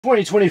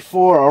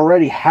2024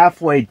 already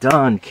halfway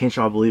done. Can't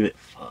y'all believe it?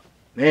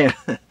 Man,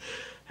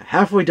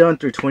 halfway done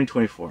through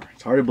 2024.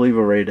 It's hard to believe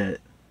already that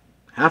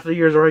half of the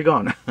year is already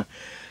gone.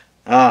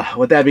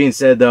 With that being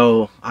said,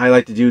 though, I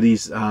like to do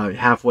these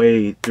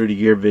halfway through the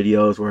year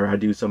videos where I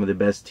do some of the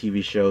best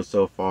TV shows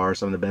so far,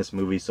 some of the best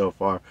movies so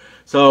far.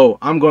 So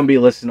I'm going to be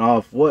listing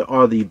off what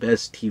are the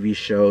best TV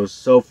shows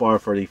so far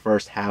for the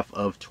first half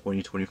of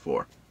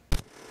 2024.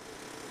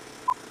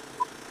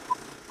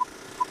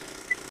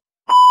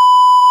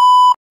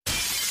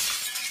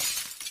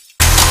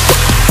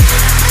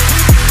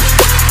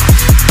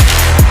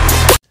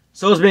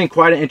 So it's been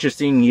quite an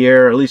interesting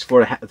year, at least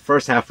for the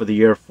first half of the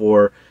year,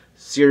 for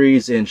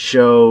series and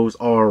shows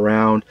all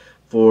around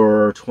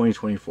for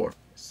 2024.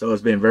 So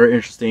it's been very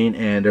interesting,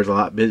 and there's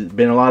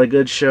been a lot of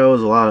good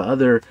shows, a lot of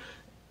other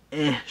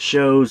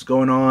shows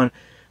going on.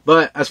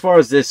 But as far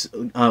as this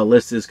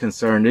list is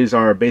concerned, these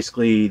are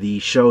basically the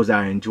shows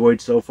that I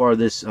enjoyed so far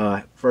this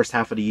first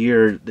half of the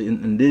year,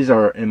 and these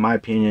are, in my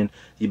opinion,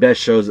 the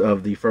best shows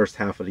of the first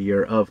half of the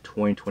year of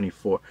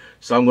 2024.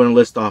 So I'm going to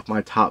list off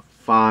my top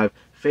 5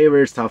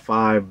 favorites, top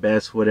 5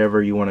 best,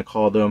 whatever you want to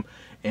call them,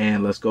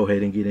 and let's go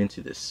ahead and get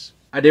into this.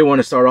 I did want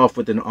to start off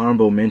with an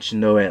honorable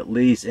mention, though, at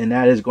least, and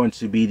that is going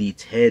to be the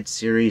Ted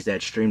series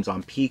that streams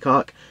on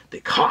Peacock. The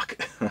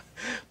cock.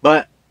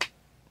 But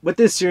with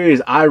this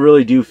series, I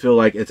really do feel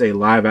like it's a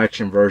live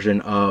action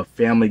version of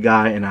Family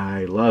Guy, and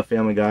I love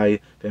Family Guy.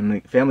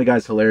 Family Guy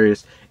is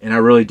hilarious, and I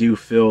really do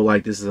feel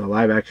like this is a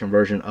live action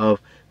version of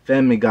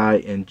Family Guy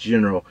in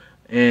general.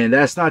 And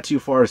that's not too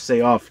far to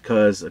say off,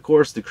 because of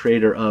course the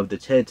creator of the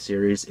Ted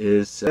series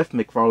is Seth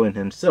MacFarlane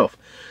himself.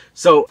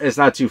 So it's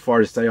not too far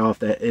to say off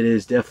that it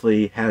is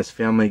definitely has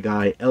Family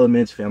Guy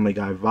elements, Family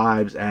Guy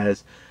vibes,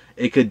 as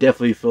it could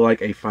definitely feel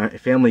like a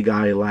Family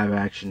Guy live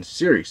action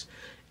series.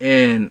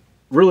 And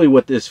really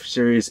with this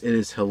series, it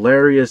is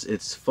hilarious,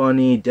 it's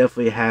funny,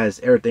 definitely has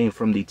everything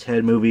from the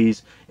Ted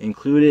movies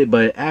included,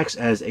 but it acts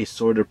as a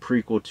sort of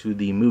prequel to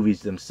the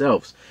movies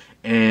themselves.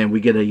 And we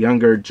get a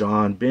younger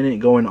John Bennett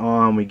going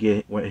on. We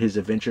get his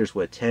adventures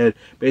with Ted.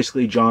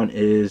 Basically, John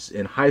is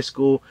in high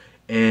school,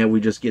 and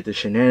we just get the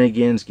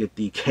shenanigans, get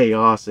the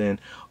chaos,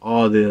 and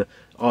all the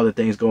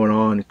things going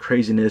on,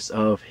 craziness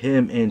of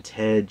him and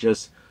Ted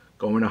just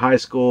going to high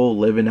school,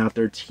 living out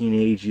their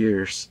teenage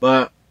years.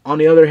 But on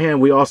the other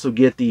hand, we also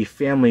get the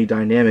family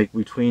dynamic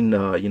between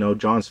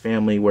John's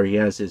family, where he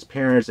has his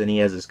parents and he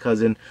has his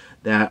cousin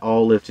that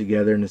all live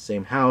together in the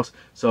same house.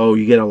 So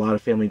you get a lot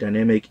of family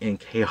dynamic and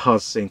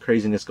chaos and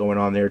craziness going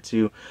on there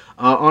too.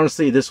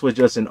 Honestly, this was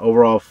just an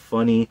overall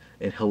funny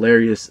and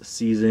hilarious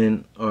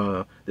season.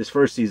 This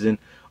first season,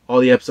 all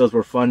the episodes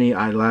were funny.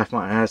 I laughed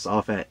my ass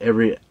off at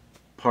every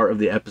part of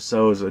the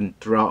episodes and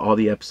throughout all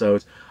the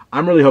episodes.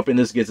 I'm really hoping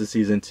this gets a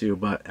season 2,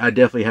 but I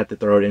definitely have to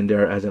throw it in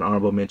there as an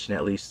honorable mention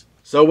at least.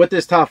 So with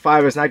this top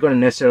 5, it's not going to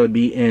necessarily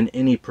be in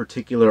any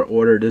particular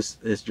order. This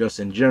is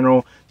just in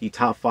general the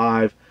top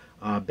 5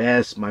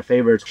 best, my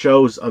favorite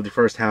shows of the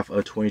first half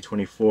of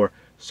 2024.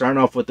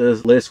 Starting off with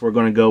this list, we're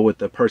going to go with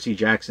the Percy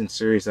Jackson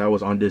series that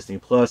was on Disney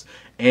Plus.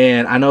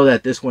 And I know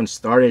that this one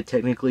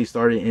technically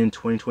started in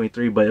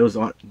 2023, but it was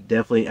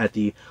definitely at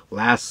the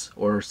last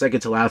or second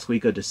to last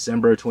week of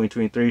December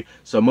 2023.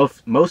 So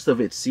most of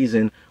its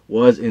season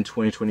was in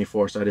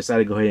 2024. So I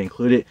decided to go ahead and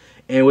include it.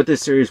 And what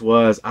this series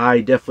was,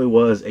 I definitely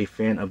was a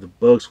fan of the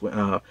books.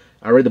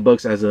 I read the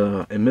books as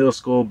in middle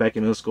school, back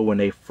in middle school when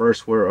they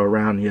first were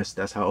around. Yes,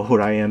 that's how old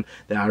I am.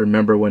 That I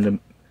remember when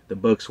the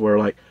books were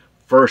like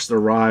first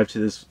arrived to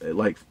this,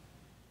 like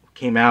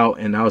came out,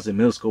 and I was in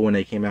middle school when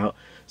they came out.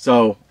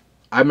 So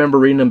I remember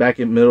reading them back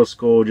in middle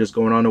school, just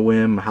going on a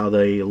whim, how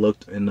they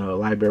looked in the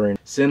library,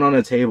 sitting on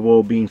a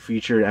table, being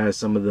featured as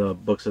some of the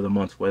books of the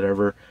month,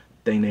 whatever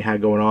thing they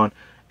had going on.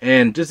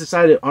 And just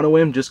decided on a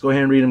whim, just go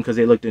ahead and read them because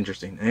they looked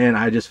interesting. And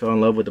I just fell in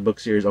love with the book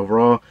series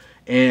overall.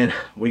 And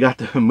we got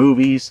the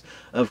movies,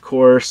 of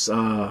course,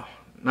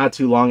 not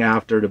too long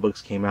after the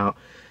books came out.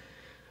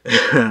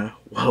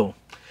 Whoa.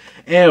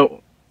 And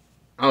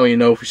I don't even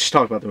know if we should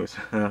talk about the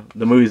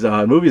movies.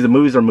 The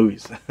movies are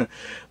movies.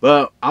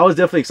 But I was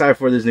definitely excited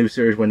for this new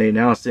series when they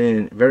announced it,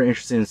 and very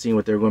interested in seeing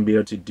what they're going to be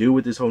able to do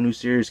with this whole new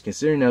series,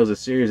 considering that it was a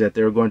series that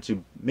they were going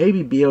to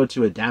maybe be able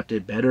to adapt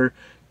it better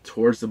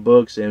towards the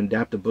books and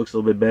adapt the books a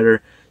little bit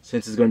better.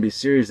 Since it's going to be a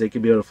series, they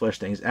could be able to flesh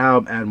things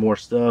out, add more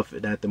stuff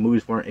that the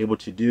movies weren't able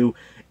to do.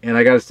 And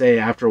I gotta say,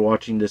 after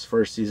watching this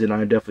first season,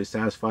 I'm definitely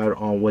satisfied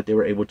on what they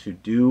were able to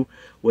do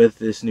with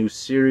this new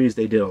series.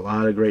 They did a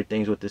lot of great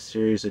things with this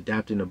series,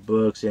 adapting the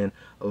books and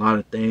a lot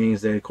of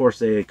things. Of course,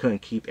 they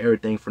couldn't keep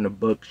everything from the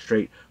book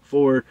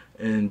straightforward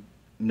and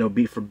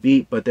beat for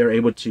beat, but they're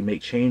able to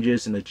make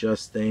changes and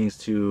adjust things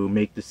to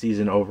make the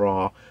season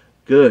overall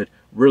good.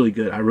 Really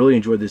good. I really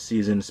enjoyed this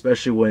season,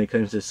 especially when it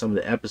comes to some of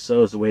the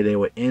episodes, the way they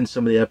would end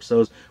some of the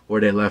episodes where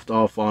they left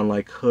off on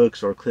like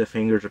hooks or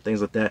cliffhangers or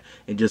things like that.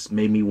 It just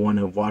made me want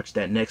to watch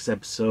that next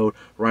episode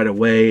right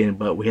away,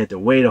 but we had to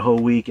wait a whole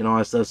week and all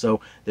that stuff.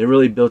 So they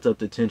really built up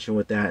the tension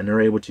with that, and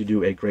they're able to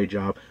do a great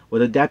job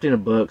with adapting the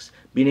books,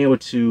 being able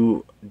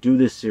to do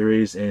this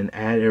series and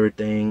add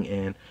everything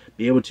and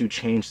be able to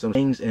change some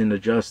things and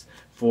adjust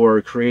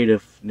for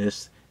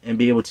creativeness and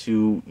be able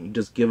to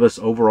just give us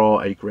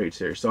overall a great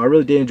series. So I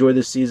really did enjoy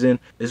this season.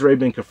 It's already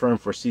been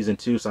confirmed for season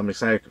 2, so I'm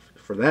excited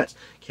for that.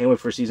 Can't wait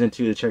for season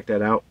 2 to check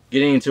that out.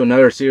 Getting into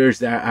another series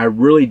that I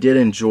really did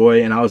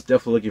enjoy, and I was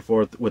definitely looking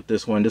forward with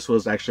this one. This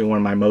was actually one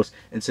of my most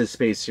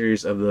anticipated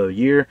series of the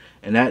year,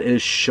 and that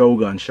is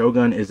Shogun.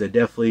 Shogun is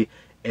definitely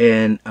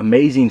an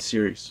amazing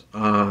series.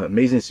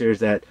 Amazing series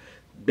that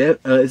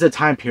it's a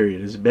time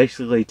period.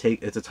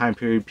 It's a time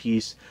period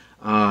piece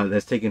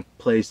that's taking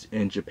place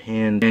in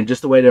Japan, and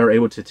just the way they were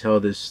able to tell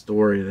this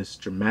story, this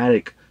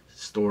dramatic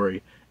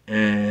story,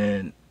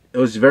 and it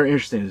was very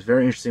interesting. It's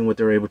very interesting what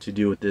they were able to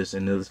do with this,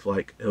 and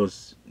it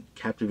was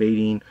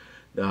captivating.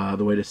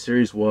 The way the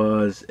series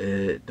was,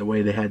 the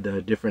way they had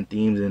the different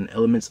themes and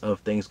elements of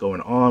things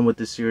going on with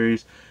this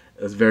series.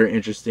 It was very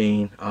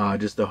interesting.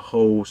 Just the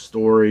whole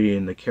story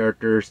and the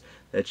characters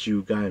that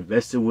you got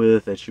invested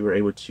with, that you were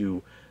able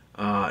to,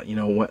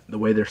 the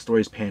way their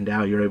stories panned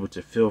out, you're able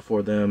to feel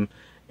for them.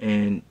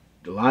 And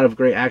a lot of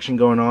great action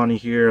going on in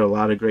here, a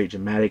lot of great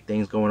dramatic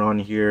things going on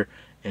in here,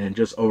 and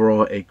just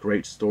overall a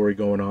great story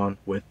going on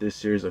with this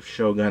series of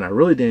Shogun. I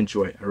really did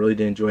enjoy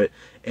it.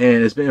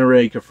 And it's been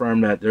already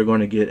confirmed that they're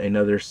going to get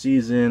another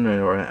season,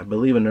 or I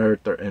believe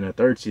a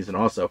third season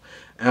also.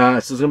 So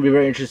it's going to be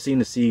very interesting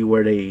to see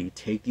where they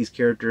take these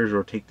characters,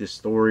 or take this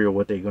story, or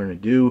what they're going to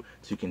do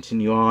to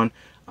continue on.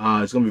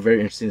 It's going to be very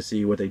interesting to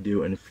see what they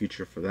do in the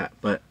future for that.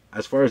 But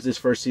as far as this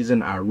first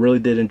season, I really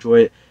did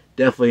enjoy it.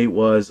 Definitely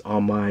was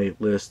on my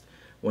list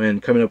when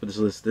coming up with this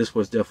list. This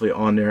was definitely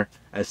on there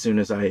as soon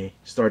as I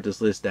start this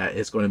list, that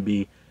it's going to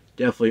be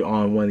definitely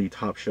on one of the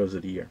top shows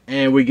of the year.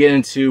 And we get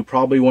into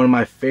probably one of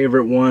my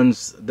favorite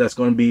ones that's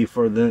going to be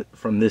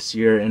from this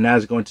year, and that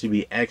is going to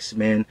be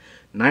X-Men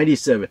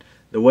 97.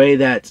 The way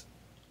that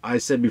I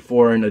said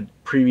before in the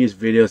previous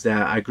videos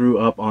that I grew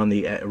up on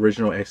the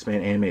original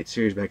X-Men animated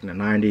series back in the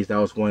 90s. That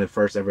was one of the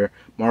first ever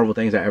Marvel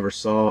things I ever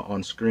saw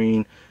on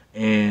screen.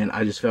 And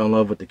I just fell in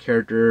love with the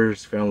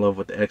characters, fell in love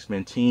with the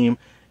X-Men team.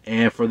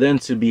 And for them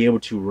to be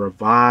able to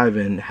revive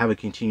and have a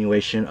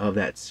continuation of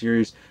that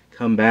series,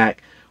 come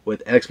back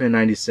with X-Men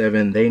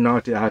 97, they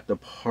knocked it out the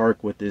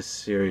park with this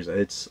series.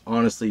 It's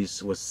honestly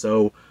was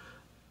so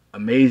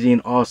amazing,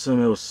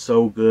 awesome. It was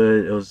so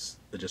good. It was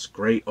just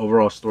great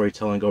overall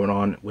storytelling going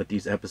on with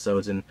these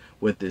episodes and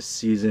with this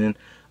season.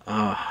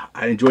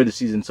 I enjoyed the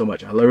season so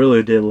much. I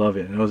really did love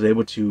it, and I was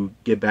able to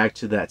get back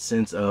to that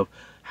sense of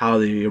how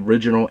the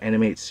original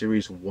animated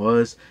series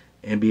was,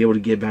 and be able to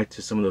get back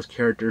to some of those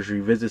characters,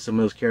 revisit some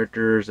of those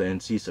characters,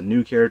 and see some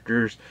new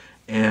characters,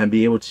 and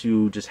be able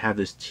to just have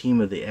this team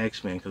of the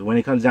X-Men. Because when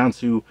it comes down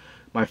to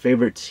my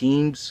favorite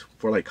teams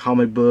for like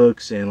comic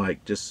books and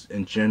like just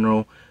in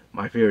general,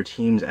 my favorite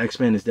teams,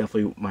 X-Men is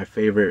definitely my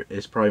favorite.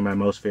 It's probably my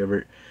most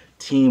favorite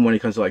team when it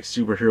comes to like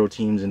superhero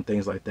teams and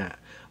things like that.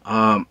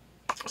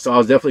 So I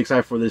was definitely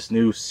excited for this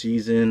new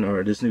season,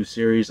 or this new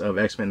series of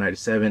X-Men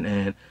 97,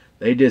 and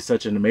they did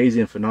such an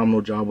amazing,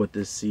 phenomenal job with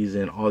this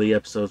season. All the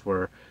episodes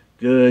were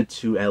good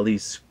to at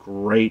least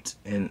great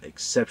and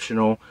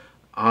exceptional.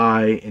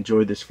 I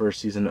enjoyed this first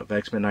season of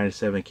X-Men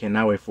 97.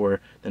 Cannot wait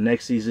for the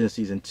next season,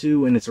 season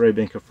 2, and it's already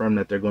been confirmed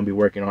that they're going to be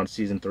working on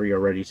season 3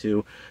 already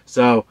too.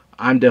 So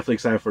I'm definitely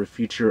excited for the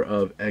future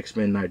of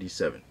X-Men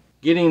 97.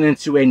 Getting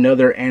into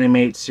another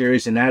animated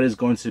series, and that is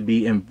going to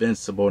be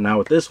Invincible. Now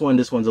with this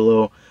one's a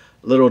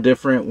little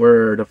different,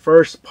 where the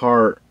first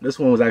part, this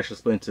one was actually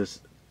split into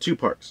 2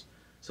 parts.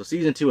 So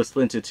season 2 was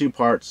split into 2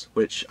 parts,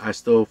 which I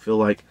still feel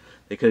like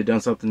they could have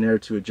done something there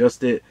to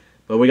adjust it.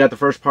 But we got the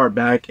first part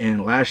back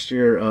in last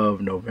year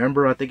of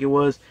November, I think it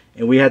was,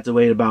 and we had to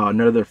wait about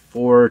another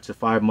 4 to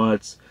 5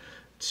 months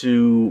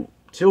till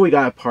we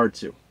got part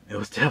 2. It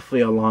was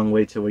definitely a long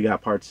wait till we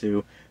got part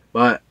 2,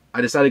 but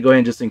I decided to go ahead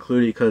and just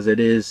include it because it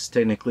is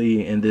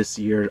technically in this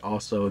year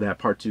also that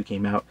part 2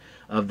 came out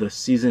of the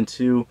season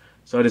 2.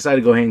 So I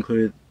decided to go ahead and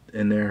include it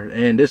in there,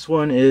 and this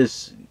one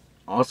is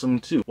awesome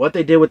too. What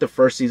they did with the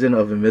first season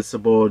of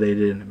Invincible, they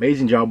did an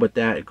amazing job with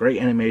that.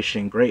 Great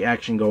animation, great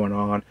action going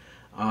on.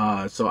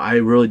 So I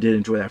really did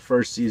enjoy that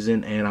first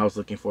season, and I was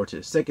looking forward to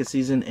the second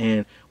season.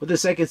 And with the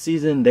second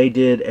season, they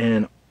did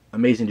an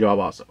amazing job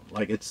also.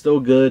 Like, it's still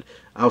good.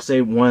 I'll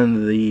say one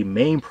of the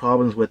main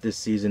problems with this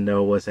season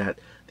though was that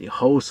the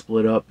whole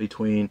split up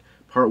between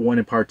part 1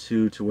 and part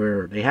 2, to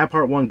where they had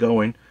part 1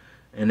 going,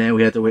 and then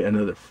we had to wait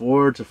another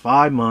 4 to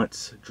 5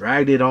 months,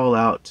 dragged it all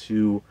out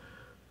to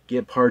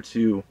get part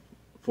 2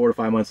 4 to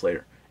 5 months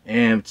later.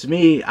 And to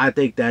me, I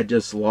think that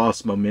just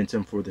lost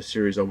momentum for the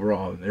series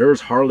overall. There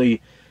was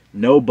hardly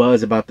no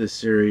buzz about this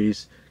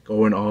series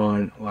going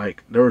on.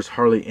 Like, there was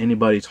hardly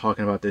anybody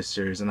talking about this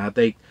series, and I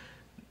think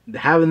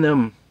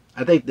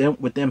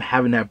with them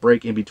having that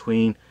break in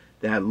between,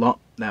 that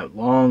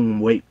long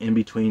wait in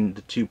between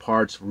the 2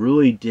 parts,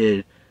 really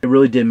did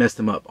mess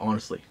them up,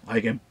 honestly.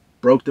 Like, it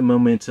broke the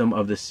momentum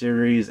of the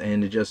series,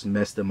 and it just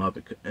messed them up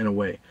in a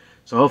way.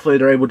 So hopefully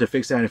they're able to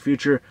fix that in the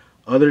future.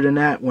 Other than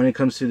that, when it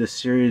comes to the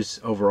series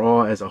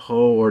overall as a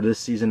whole, or this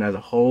season as a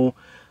whole,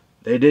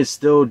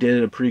 still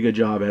did a pretty good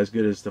job, as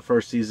good as the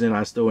first season.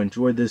 I still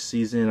enjoyed this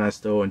season. I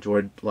still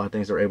enjoyed a lot of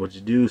things they're able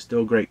to do.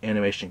 Still great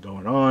animation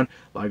going on,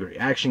 a lot of great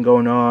action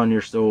going on.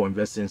 You're still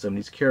invested in some of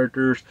these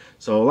characters,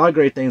 so a lot of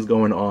great things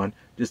going on.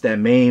 Just that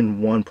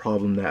main one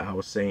problem that I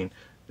was saying,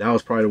 that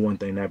was probably the one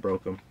thing that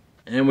broke them.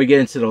 And we get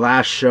into the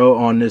last show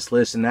on this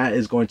list, and that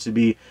is going to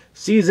be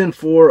season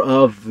 4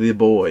 of The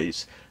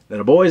Boys. Now,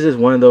 The Boys is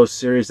one of those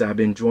series that I've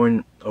been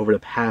enjoying over the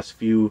past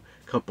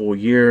couple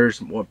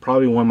years.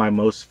 Probably one of my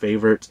most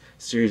favorite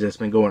series that's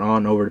been going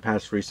on over the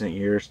past recent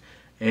years.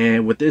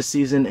 And with this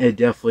season, it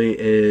definitely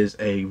is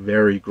a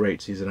very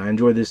great season. I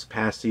enjoyed this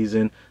past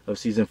season of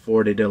season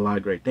 4. They did a lot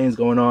of great things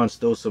going on.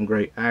 Still some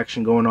great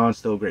action going on.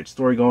 Still a great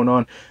story going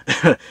on.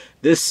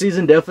 This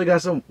season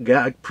definitely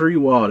got pretty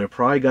wild. It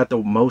probably got the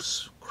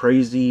most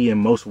crazy and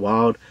most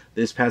wild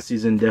this past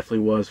season definitely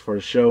was for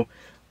the show.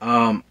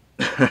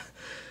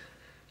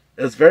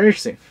 It's very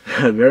interesting.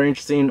 Very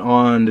interesting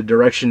on the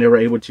direction they were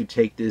able to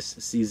take this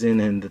season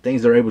and the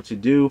things they're able to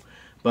do.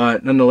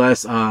 But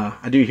nonetheless,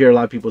 I do hear a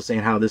lot of people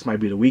saying how this might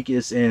be the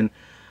weakest, and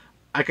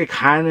I could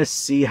kind of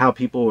see how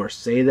people would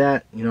say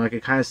that. You know, I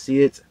could kind of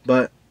see it.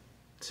 But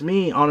to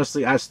me,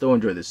 honestly, I still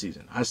enjoyed this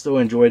season. I still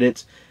enjoyed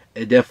it.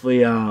 It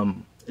definitely,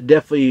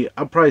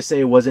 I'd probably say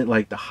it wasn't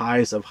like the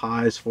highest of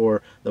highs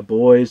for The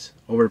Boys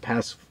over the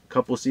past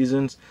couple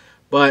seasons,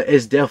 but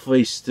it's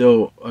definitely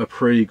still a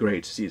pretty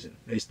great season.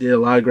 They did a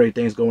lot of great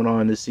things going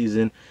on this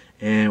season,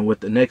 and with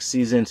the next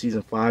season,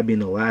 season 5 being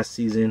the last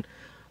season,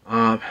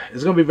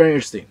 it's going to be very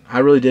interesting. I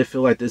really did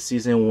feel like this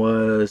season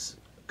was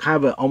kind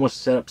of an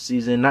almost setup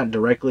season, not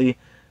directly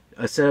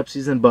a setup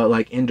season, but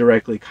like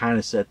indirectly kind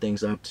of set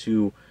things up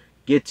to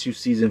get to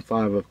season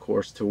 5, of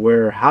course,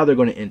 to how they're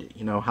going to end it,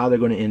 you know, how they're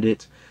going to end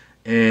it.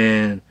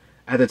 And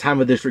at the time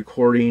of this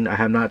recording, I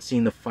have not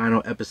seen the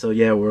final episode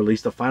yet, or at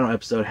least the final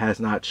episode has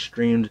not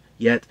streamed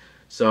yet.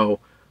 So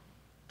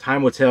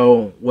time will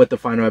tell what the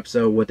final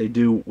episode, what they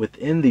do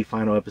within the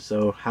final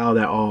episode, how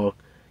that all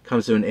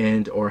comes to an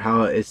end, or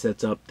how it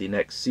sets up the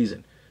next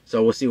season.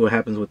 So we'll see what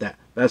happens with that.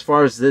 But as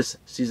far as this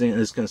season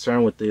is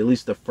concerned, with at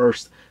least the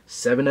first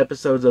 7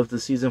 episodes of the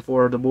season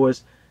 4 of The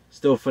Boys,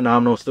 still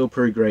phenomenal, still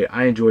pretty great.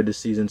 I enjoyed this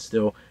season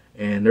still,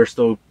 and they're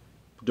still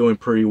doing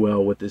pretty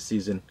well with this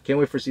season. Can't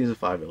wait for season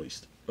 5 at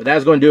least. But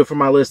that's going to do it for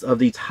my list of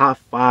the top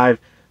 5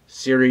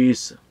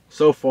 series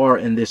so far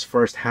in this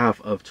first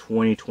half of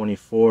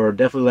 2024.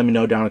 Definitely let me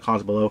know down in the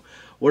comments below.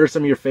 What are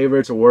some of your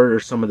favorites, or what are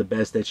some of the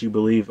best that you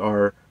believe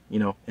are, you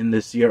know, in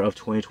this year of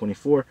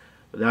 2024?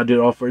 But that'll do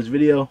it all for this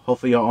video.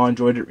 Hopefully y'all all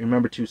enjoyed it.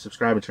 Remember to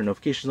subscribe and turn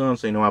notifications on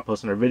so you know when I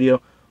post another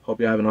video. Hope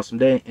y'all have an awesome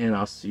day, and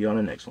I'll see you on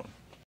the next one.